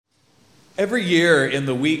Every year in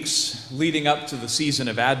the weeks leading up to the season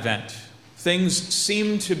of Advent, things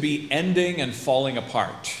seem to be ending and falling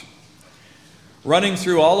apart. Running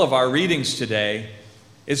through all of our readings today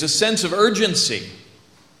is a sense of urgency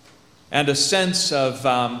and a sense of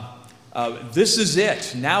this is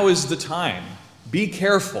it, now is the time, be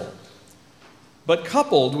careful, but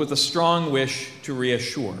coupled with a strong wish to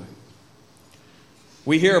reassure.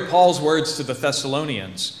 We hear Paul's words to the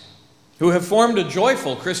Thessalonians, who have formed a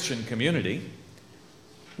joyful Christian community.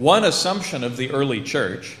 One assumption of the early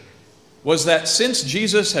church was that since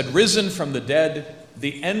Jesus had risen from the dead,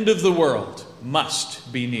 the end of the world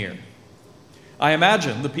must be near. I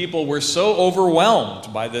imagine the people were so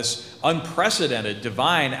overwhelmed by this unprecedented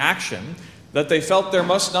divine action that they felt there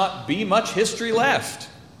must not be much history left.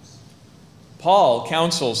 Paul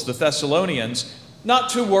counsels the Thessalonians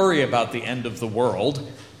not to worry about the end of the world,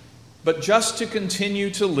 but just to continue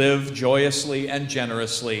to live joyously and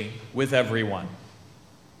generously with everyone.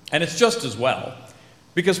 And it's just as well,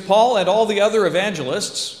 because Paul and all the other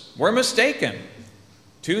evangelists were mistaken.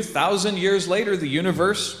 2,000 years later, the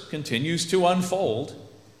universe continues to unfold.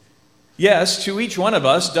 Yes, to each one of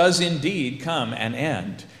us does indeed come an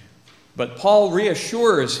end, but Paul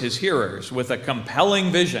reassures his hearers with a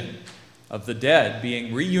compelling vision of the dead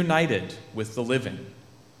being reunited with the living.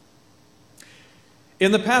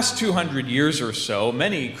 In the past 200 years or so,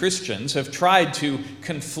 many Christians have tried to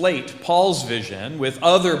conflate Paul's vision with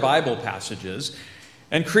other Bible passages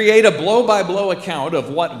and create a blow-by-blow account of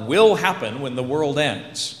what will happen when the world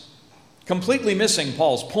ends. Completely missing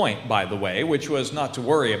Paul's point, by the way, which was not to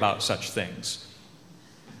worry about such things.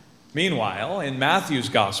 Meanwhile, in Matthew's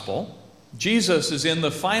Gospel, Jesus is in the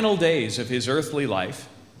final days of his earthly life,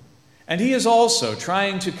 and he is also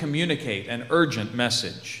trying to communicate an urgent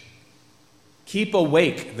message. Keep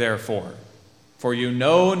awake, therefore, for you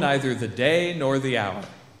know neither the day nor the hour.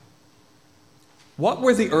 What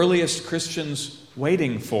were the earliest Christians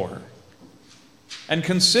waiting for? And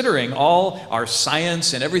considering all our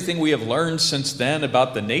science and everything we have learned since then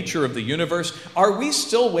about the nature of the universe, are we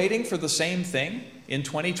still waiting for the same thing in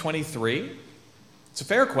 2023? It's a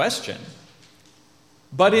fair question.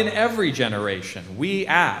 But in every generation, we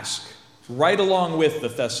ask, right along with the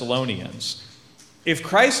Thessalonians, if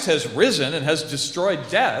Christ has risen and has destroyed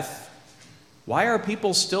death, why are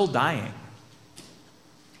people still dying?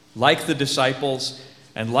 Like the disciples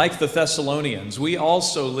and like the Thessalonians, we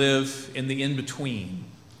also live in the in-between.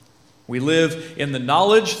 We live in the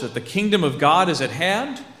knowledge that the kingdom of God is at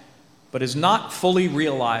hand, but is not fully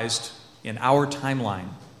realized in our timeline.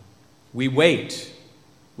 We wait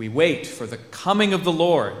for the coming of the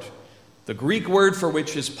Lord, the Greek word for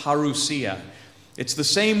which is parousia. It's the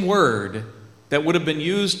same word that would have been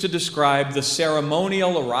used to describe the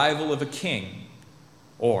ceremonial arrival of a king,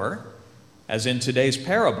 or, as in today's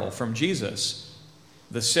parable from Jesus,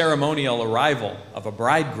 the ceremonial arrival of a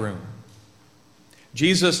bridegroom.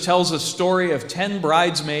 Jesus tells a story of 10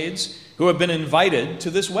 bridesmaids who have been invited to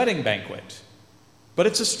this wedding banquet. But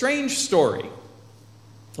it's a strange story.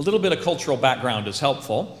 A little bit of cultural background is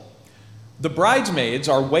helpful. The bridesmaids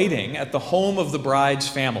are waiting at the home of the bride's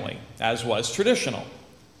family, as was traditional.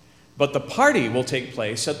 But the party will take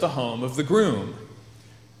place at the home of the groom.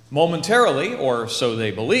 Momentarily, or so they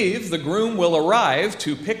believe, the groom will arrive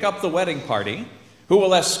to pick up the wedding party, who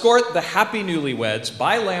will escort the happy newlyweds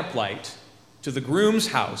by lamplight to the groom's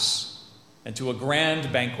house and to a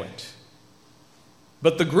grand banquet.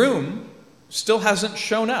 But the groom still hasn't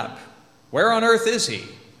shown up. Where on earth is he?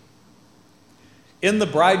 In the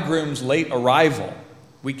bridegroom's late arrival,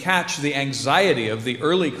 we catch the anxiety of the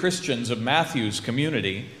early Christians of Matthew's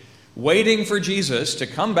community, waiting for Jesus to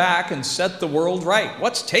come back and set the world right.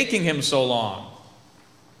 What's taking him so long?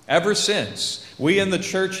 Ever since, we in the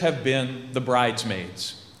church have been the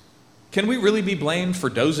bridesmaids. Can we really be blamed for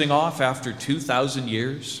dozing off after 2,000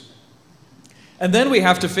 years? And then we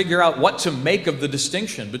have to figure out what to make of the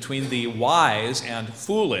distinction between the wise and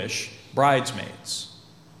foolish bridesmaids.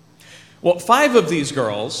 Well, 5 of these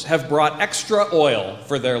girls have brought extra oil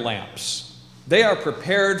for their lamps. They are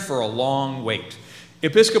prepared for a long wait.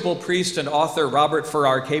 Episcopal priest and author Robert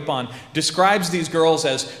Farrar Capon describes these girls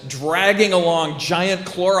as dragging along giant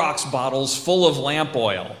Clorox bottles full of lamp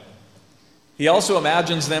oil. He also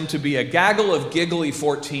imagines them to be a gaggle of giggly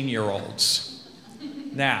 14-year-olds.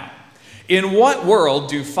 Now, in what world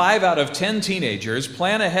do 5 out of 10 teenagers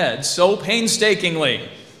plan ahead so painstakingly?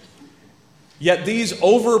 Yet these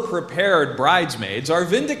over-prepared bridesmaids are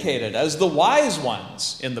vindicated as the wise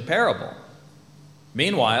ones in the parable.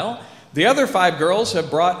 Meanwhile, the other 5 girls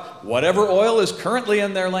have brought whatever oil is currently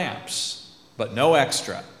in their lamps, but no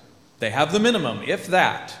extra. They have the minimum, if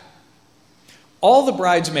that. All the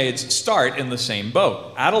bridesmaids start in the same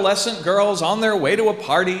boat. Adolescent girls on their way to a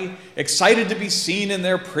party, excited to be seen in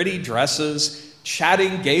their pretty dresses,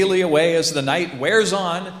 chatting gaily away as the night wears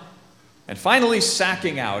on, and finally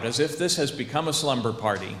sacking out as if this has become a slumber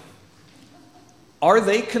party. Are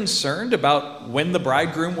they concerned about when the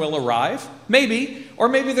bridegroom will arrive? Maybe, or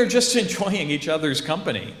maybe they're just enjoying each other's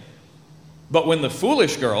company. But when the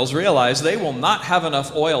foolish girls realize they will not have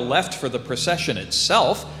enough oil left for the procession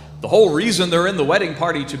itself, the whole reason they're in the wedding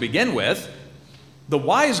party to begin with, the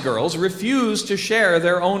wise girls refuse to share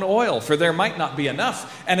their own oil, for there might not be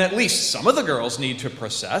enough, and at least some of the girls need to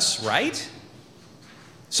process, right?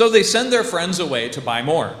 So they send their friends away to buy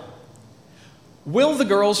more. Will the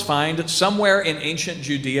girls find somewhere in ancient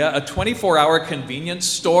Judea a 24-hour convenience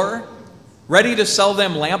store ready to sell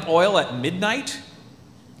them lamp oil at midnight?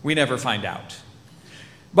 We never find out.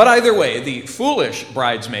 But either way, the foolish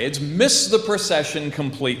bridesmaids miss the procession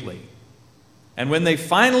completely. And when they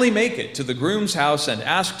finally make it to the groom's house and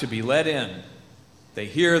ask to be let in, they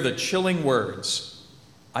hear the chilling words,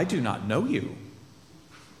 "I do not know you."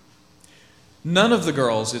 None of the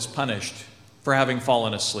girls is punished for having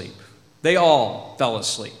fallen asleep. They all fell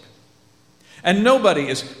asleep. And nobody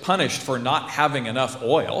is punished for not having enough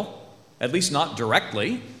oil, at least not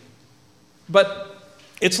directly. But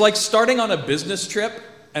it's like starting on a business trip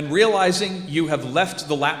and realizing you have left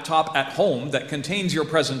the laptop at home that contains your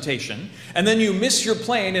presentation, and then you miss your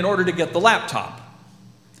plane in order to get the laptop.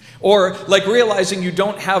 Or like realizing you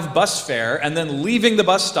don't have bus fare and then leaving the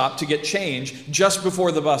bus stop to get change just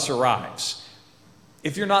before the bus arrives.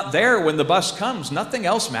 If you're not there when the bus comes, nothing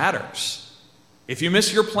else matters. If you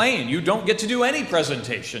miss your plane, you don't get to do any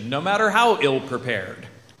presentation, no matter how ill-prepared.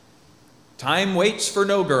 Time waits for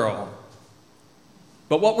no girl.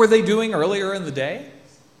 But what were they doing earlier in the day?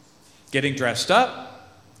 Getting dressed up,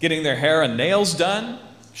 getting their hair and nails done.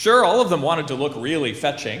 Sure, all of them wanted to look really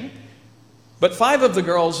fetching. But 5 of the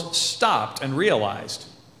girls stopped and realized,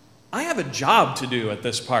 I have a job to do at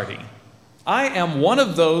this party. I am one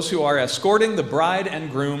of those who are escorting the bride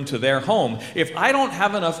and groom to their home. If I don't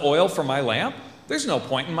have enough oil for my lamp, there's no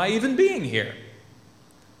point in my even being here.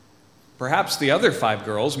 Perhaps the other 5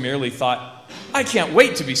 girls merely thought, I can't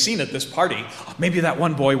wait to be seen at this party. Maybe that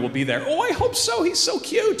one boy will be there. Oh, I hope so. He's so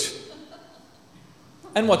cute.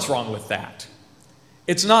 And what's wrong with that?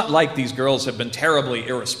 It's not like these girls have been terribly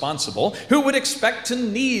irresponsible. Who would expect to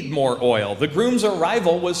need more oil? The groom's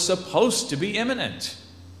arrival was supposed to be imminent.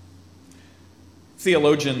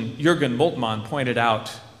 Theologian Jürgen Moltmann pointed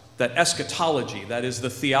out that eschatology, that is the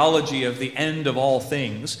theology of the end of all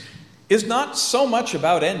things, is not so much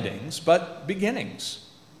about endings, but beginnings.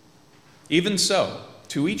 Even so,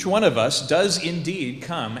 to each one of us does indeed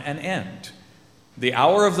come an end. The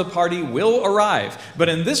hour of the party will arrive, but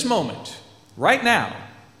in this moment, right now,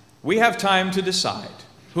 we have time to decide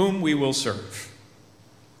whom we will serve.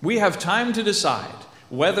 We have time to decide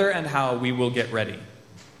whether and how we will get ready.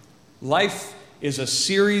 Life is a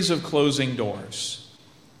series of closing doors.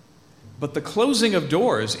 But the closing of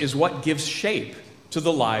doors is what gives shape to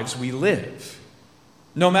the lives we live.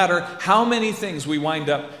 No matter how many things we wind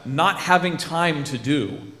up not having time to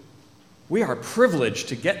do, we are privileged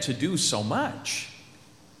to get to do so much.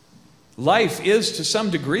 Life is, to some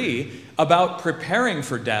degree, about preparing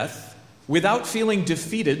for death without feeling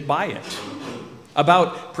defeated by it.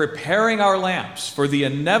 About preparing our lamps for the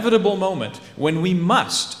inevitable moment when we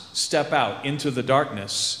must step out into the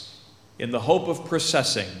darkness in the hope of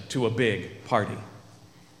processing to a big party.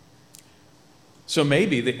 So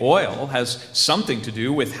maybe the oil has something to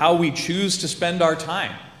do with how we choose to spend our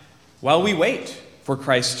time while we wait for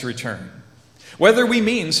Christ's return. Whether we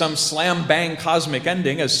mean some slam-bang cosmic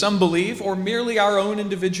ending, as some believe, or merely our own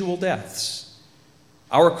individual deaths.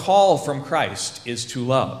 Our call from Christ is to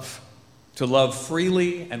love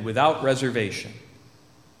freely and without reservation.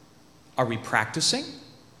 Are we practicing?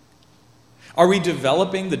 Are we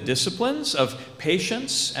developing the disciplines of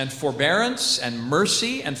patience and forbearance and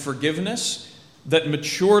mercy and forgiveness that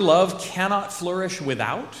mature love cannot flourish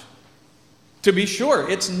without? To be sure,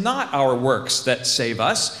 it's not our works that save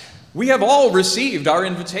us. We have all received our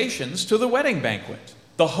invitations to the wedding banquet.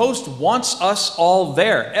 The host wants us all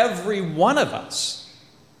there, every one of us.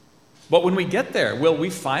 But when we get there, will we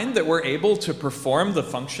find that we're able to perform the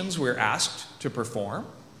functions we're asked to perform?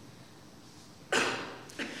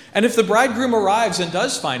 And if the bridegroom arrives and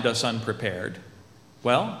does find us unprepared,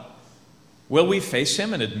 well, will we face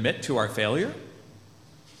him and admit to our failure?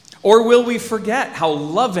 Or will we forget how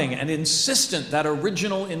loving and insistent that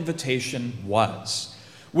original invitation was?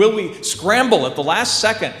 Will we scramble at the last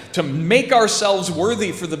second to make ourselves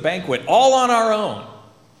worthy for the banquet all on our own?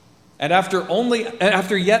 And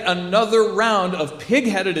after yet another round of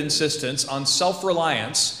pig-headed insistence on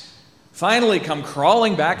self-reliance, finally come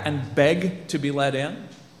crawling back and beg to be let in?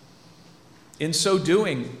 In so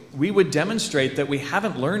doing, we would demonstrate that we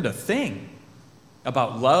haven't learned a thing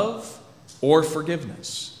about love or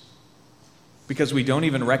forgiveness, because we don't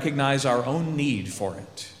even recognize our own need for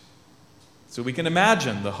it. So we can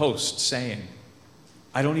imagine the host saying,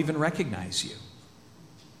 "I don't even recognize you."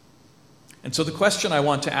 And so the question I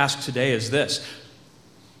want to ask today is this: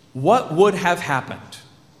 what would have happened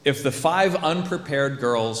if the 5 unprepared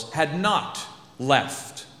girls had not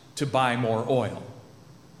left to buy more oil?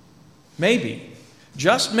 Maybe,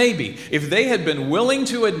 just maybe, if they had been willing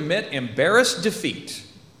to admit embarrassed defeat,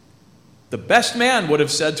 the best man would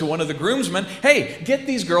have said to one of the groomsmen, "Hey, get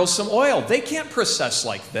these girls some oil. They can't process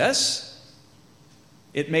like this."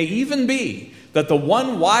 It may even be that the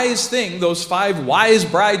one wise thing those 5 wise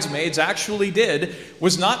bridesmaids actually did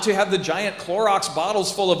was not to have the giant Clorox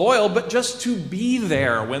bottles full of oil, but just to be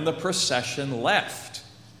there when the procession left.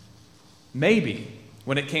 Maybe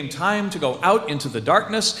when it came time to go out into the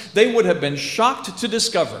darkness, they would have been shocked to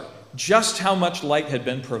discover just how much light had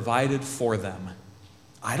been provided for them.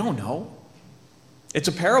 I don't know. It's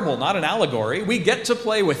a parable, not an allegory. We get to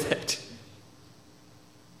play with it.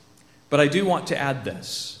 But I do want to add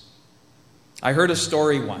this. I heard a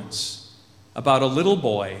story once about a little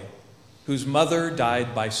boy whose mother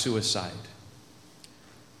died by suicide.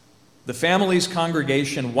 The family's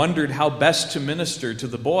congregation wondered how best to minister to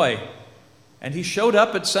the boy, and he showed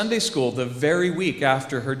up at Sunday school the very week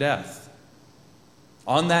after her death.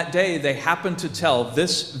 On that day, they happened to tell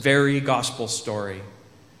this very gospel story,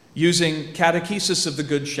 using catechesis of the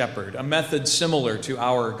Good Shepherd, a method similar to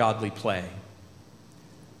our godly play.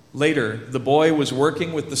 Later, the boy was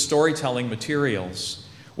working with the storytelling materials,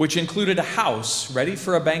 which included a house ready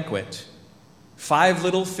for a banquet, 5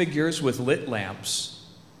 little figures with lit lamps,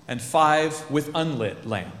 and 5 with unlit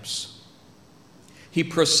lamps. He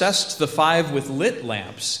processed the 5 with lit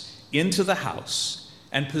lamps into the house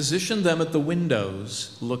and positioned them at the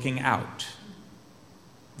windows looking out.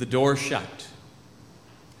 The door shut.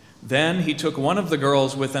 Then he took one of the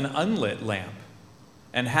girls with an unlit lamp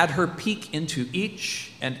and had her peek into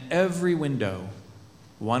each and every window,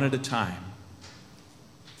 one at a time.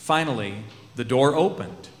 Finally, the door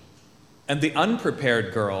opened, and the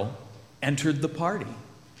unprepared girl entered the party.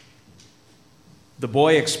 The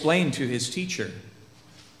boy explained to his teacher,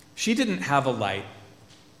 she didn't have a light,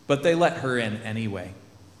 but they let her in anyway.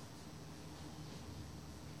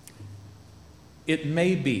 It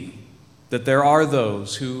may be that there are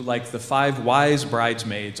those who, like the 5 wise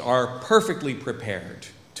bridesmaids, are perfectly prepared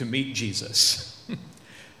to meet Jesus.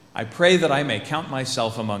 I pray that I may count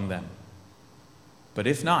myself among them. But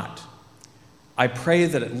if not, I pray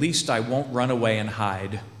that at least I won't run away and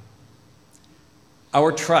hide.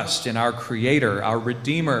 Our trust in our Creator, our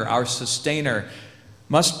Redeemer, our Sustainer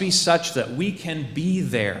must be such that we can be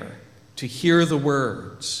there to hear the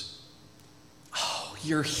words, "Oh,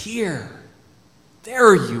 you're here.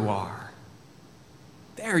 There you are.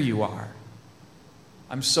 There you are.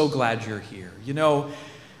 I'm so glad you're here. You know,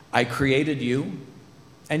 I created you,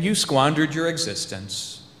 and you squandered your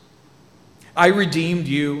existence. I redeemed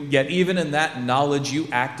you, yet even in that knowledge you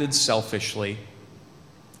acted selfishly.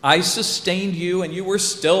 I sustained you, and you were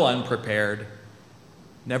still unprepared.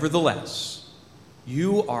 Nevertheless,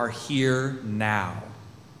 you are here now,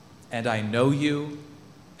 and I know you,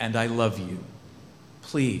 and I love you.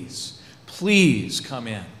 Please, please come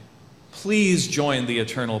in. Please join the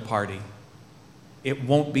eternal party. It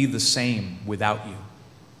won't be the same without you."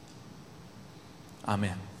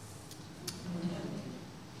 Amen.